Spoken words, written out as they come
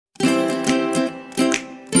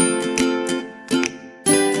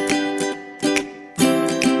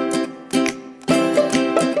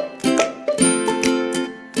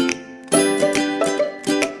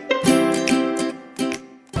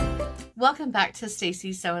welcome back to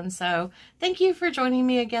Stacy So and So. Thank you for joining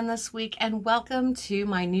me again this week, and welcome to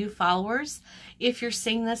my new followers. If you're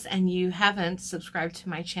seeing this and you haven't subscribed to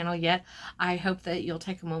my channel yet, I hope that you'll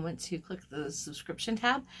take a moment to click the subscription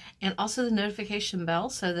tab and also the notification bell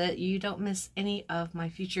so that you don't miss any of my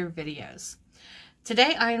future videos.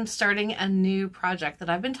 Today I am starting a new project that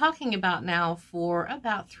I've been talking about now for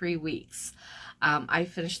about 3 weeks. I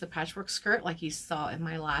finished the patchwork skirt like you saw in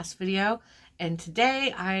my last video. And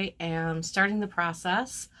today I am starting the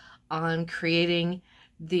process on creating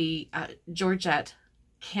the Georgette,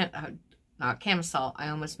 not camisole, I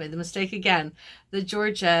almost made the mistake again, the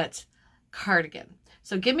Georgette cardigan.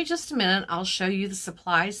 So give me just a minute, I'll show you the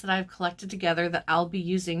supplies that I've collected together that I'll be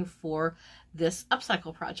using for this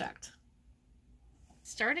upcycle project.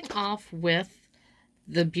 Starting off with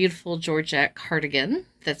the beautiful Georgette cardigan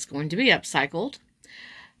that's going to be upcycled.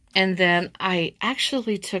 And then I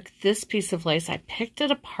actually took this piece of lace, I picked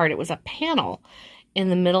it apart. It was a panel in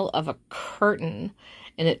the middle of a curtain,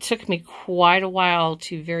 and it took me quite a while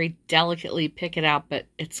to very delicately pick it out, but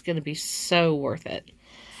it's going to be so worth it.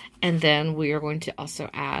 And then we are going to also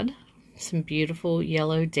add some beautiful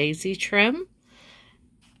yellow daisy trim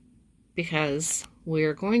because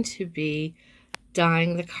we're going to be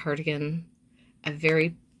dyeing the cardigan a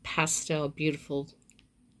very pastel, beautiful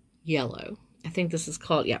yellow. I think this is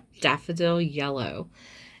called, yeah, daffodil yellow.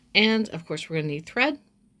 And of course we're going to need thread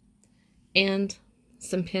and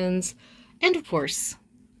some pins and of course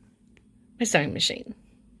my sewing machine.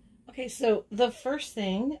 Okay, so the first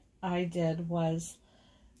thing I did was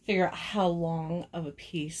figure out how long of a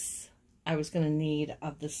piece I was going to need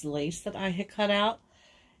of this lace that I had cut out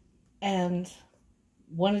and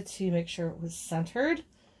wanted to make sure it was centered.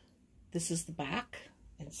 This is the back,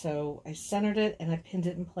 and so I centered it and I pinned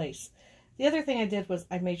it in place. The other thing I did was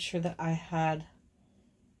I made sure that I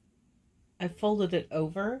folded it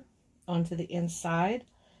over onto the inside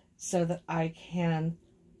so that I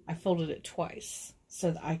folded it twice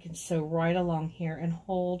so that I can sew right along here and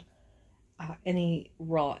hold any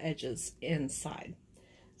raw edges inside.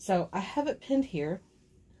 So I have it pinned here,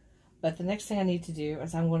 but the next thing I need to do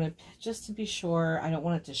is I'm going to, just to be sure I don't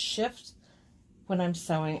want it to shift when I'm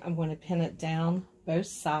sewing, I'm going to pin it down both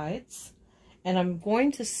sides. And I'm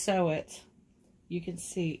going to sew it, you can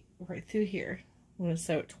see right through here. I'm going to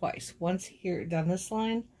sew it twice. Once here down this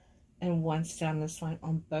line and once down this line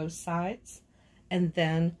on both sides. And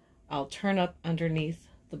then I'll turn up underneath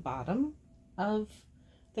the bottom of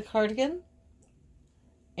the cardigan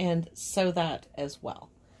and sew that as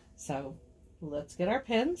well. So let's get our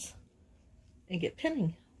pins and get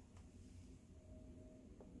pinning.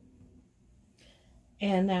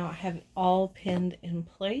 And now I have it all pinned in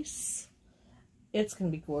place. It's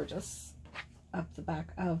going to be gorgeous up the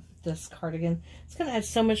back of this cardigan. It's going to add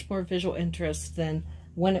so much more visual interest than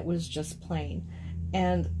when it was just plain.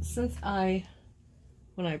 And since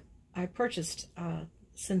when I purchased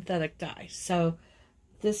synthetic dye, so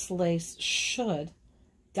this lace should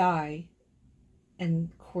dye and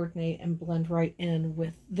coordinate and blend right in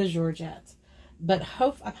with the Georgette. But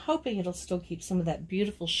I'm hoping it'll still keep some of that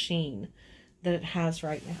beautiful sheen that it has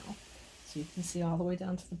right now. So you can see all the way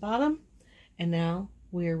down to the bottom. And now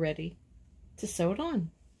we are ready to sew it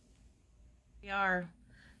on. We are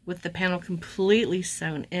with the panel completely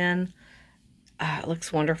sewn in. It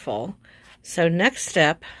looks wonderful. So next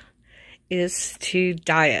step is to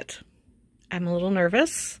dye it. I'm a little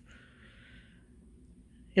nervous.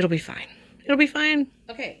 It'll be fine. It'll be fine.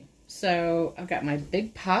 Okay, so I've got my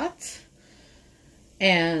big pot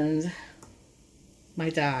and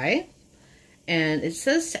my dye. And it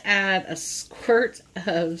says to add a squirt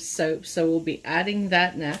of soap, so we'll be adding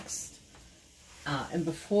that next. And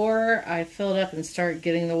before I fill it up and start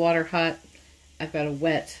getting the water hot, I've got to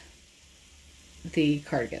wet the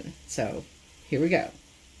cardigan. So here we go.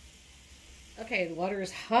 Okay, the water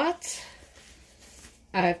is hot.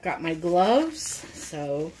 I've got my gloves,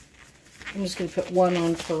 so I'm just going to put one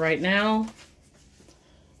on for right now.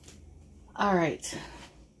 All right.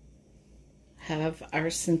 Have our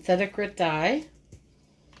synthetic grit dye.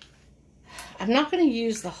 I'm not going to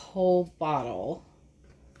use the whole bottle.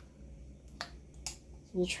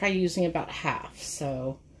 We'll try using about half.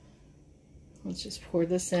 So let's just pour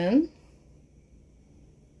this in.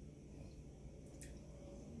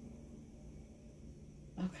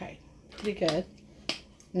 Okay, pretty good.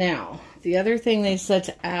 Now, the other thing they said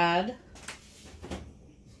to add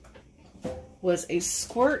was a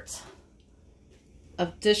squirt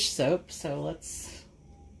of dish soap, so let's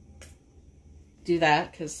do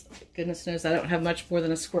that because goodness knows I don't have much more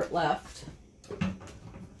than a squirt left.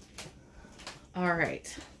 All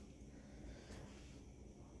right,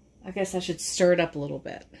 I guess I should stir it up a little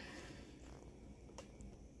bit.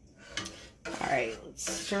 right, let's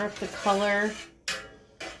stir up the color.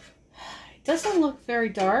 It doesn't look very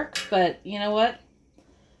dark, but you know what?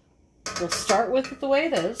 We'll start with it the way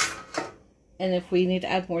it is. And if we need to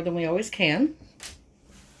add more, then we always can.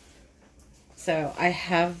 So I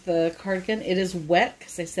have the cardigan. It is wet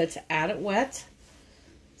because they said to add it wet.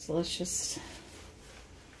 So let's just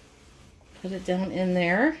put it down in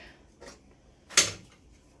there.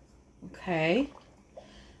 Okay.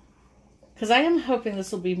 Because I am hoping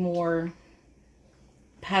this will be more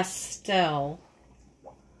pastel.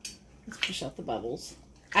 Let's push out the bubbles.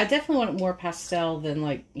 I definitely want it more pastel than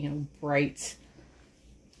like, you know, bright,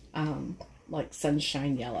 like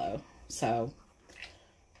sunshine yellow. So,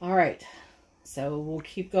 all right. So we'll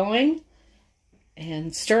keep going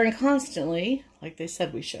and stirring constantly like they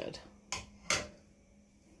said we should.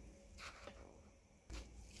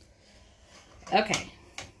 Okay.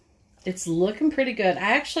 It's looking pretty good.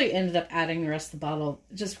 I actually ended up adding the rest of the bottle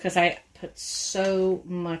just because I put so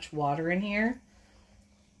much water in here.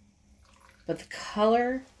 But the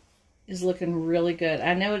color is looking really good.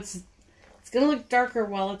 I know it's going to look darker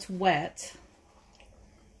while it's wet.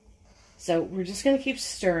 So we're just going to keep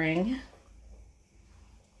stirring.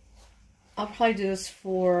 I'll probably do this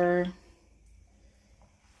for,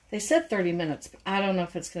 they said 30 minutes, but I don't know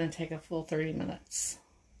if it's going to take a full 30 minutes.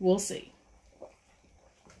 We'll see.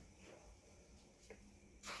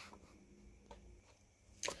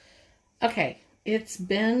 Okay, it's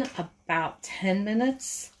been about 10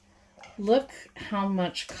 minutes. Look how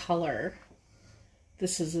much color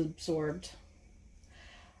this has absorbed.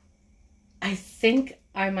 I think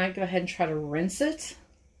I might go ahead and try to rinse it,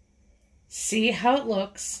 see how it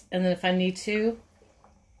looks, and then if I need to,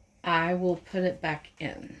 I will put it back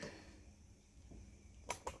in.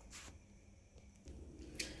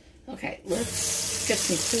 Okay, let's get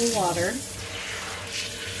some cool water.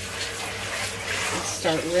 Let's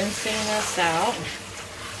start rinsing this out.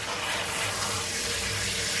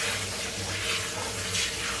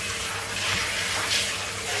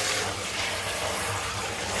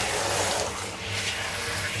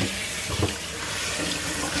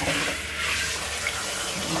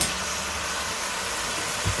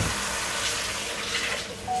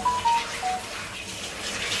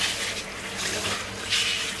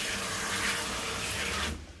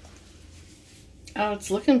 Oh,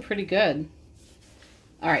 it's looking pretty good.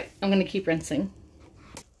 All right, I'm going to keep rinsing.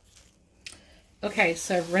 Okay,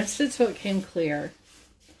 so I've rinsed it till it came clear,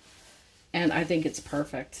 and I think it's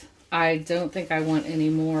perfect. I don't think I want any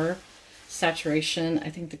more saturation. I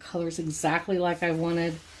think the color is exactly like I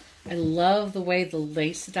wanted. I love the way the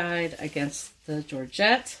lace dyed against the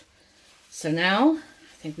Georgette. So now,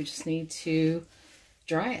 I think we just need to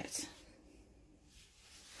dry it.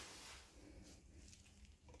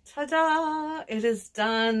 Ta-da! It is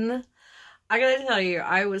done. I gotta tell you,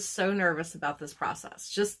 I was so nervous about this process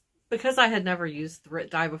just because I had never used the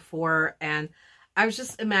dye before, and I was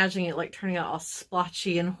just imagining it like turning out all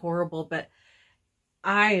splotchy and horrible, but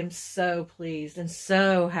I am so pleased and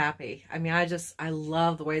so happy. I mean, I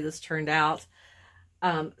love the way this turned out.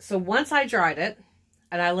 So once I dried it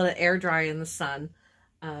and I let it air dry in the sun,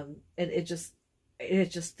 the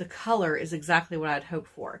color is exactly what I'd hoped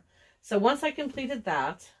for. So once I completed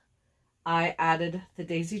that, I added the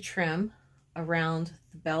daisy trim around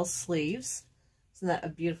the bell sleeves. Isn't that a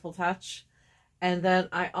beautiful touch? And then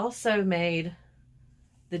I also made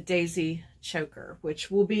the daisy choker,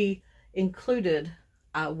 which will be included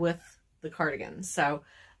with the cardigan. So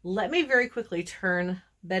let me very quickly turn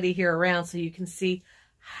Betty here around so you can see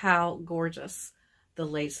how gorgeous the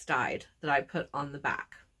lace dyed that I put on the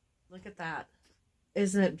back. Look at that.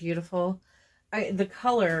 Isn't it beautiful? The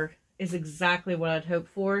color is exactly what I'd hoped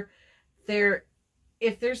for.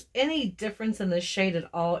 If there's any difference in the shade at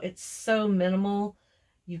all, it's so minimal,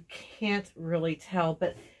 you can't really tell,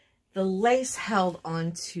 but the lace held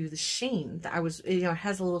on to the sheen. It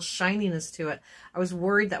has a little shininess to it. I was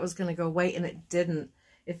worried that was going to go away, and it didn't.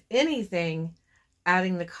 If anything,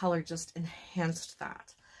 adding the color just enhanced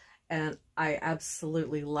that, and I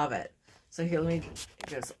absolutely love it. So here,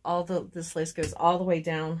 this lace goes all the way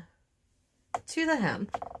down to the hem.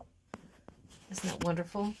 Isn't that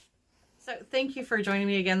wonderful? So thank you for joining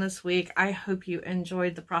me again this week. I hope you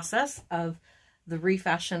enjoyed the process of the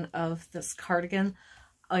refashion of this cardigan.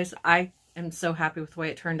 I am so happy with the way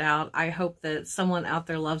it turned out. I hope that someone out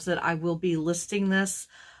there loves it. I will be listing this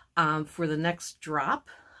for the next drop.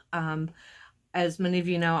 As many of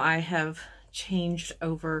you know, I have changed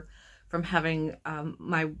over from having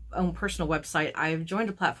my own personal website. I've joined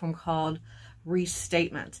a platform called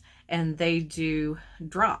Restatement, and they do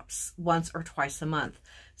drops once or twice a month.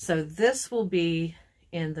 So this will be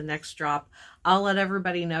in the next drop. I'll let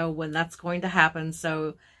everybody know when that's going to happen.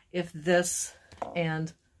 So if this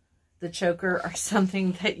and the choker are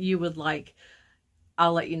something that you would like,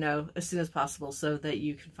 I'll let you know as soon as possible so that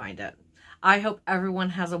you can find it. I hope everyone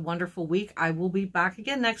has a wonderful week. I will be back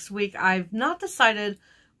again next week. I've not decided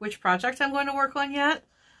which project I'm going to work on yet,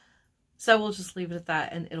 so we'll just leave it at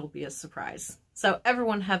that and it'll be a surprise. So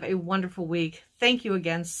everyone have a wonderful week. Thank you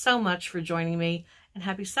again so much for joining me, and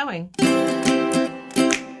happy sewing.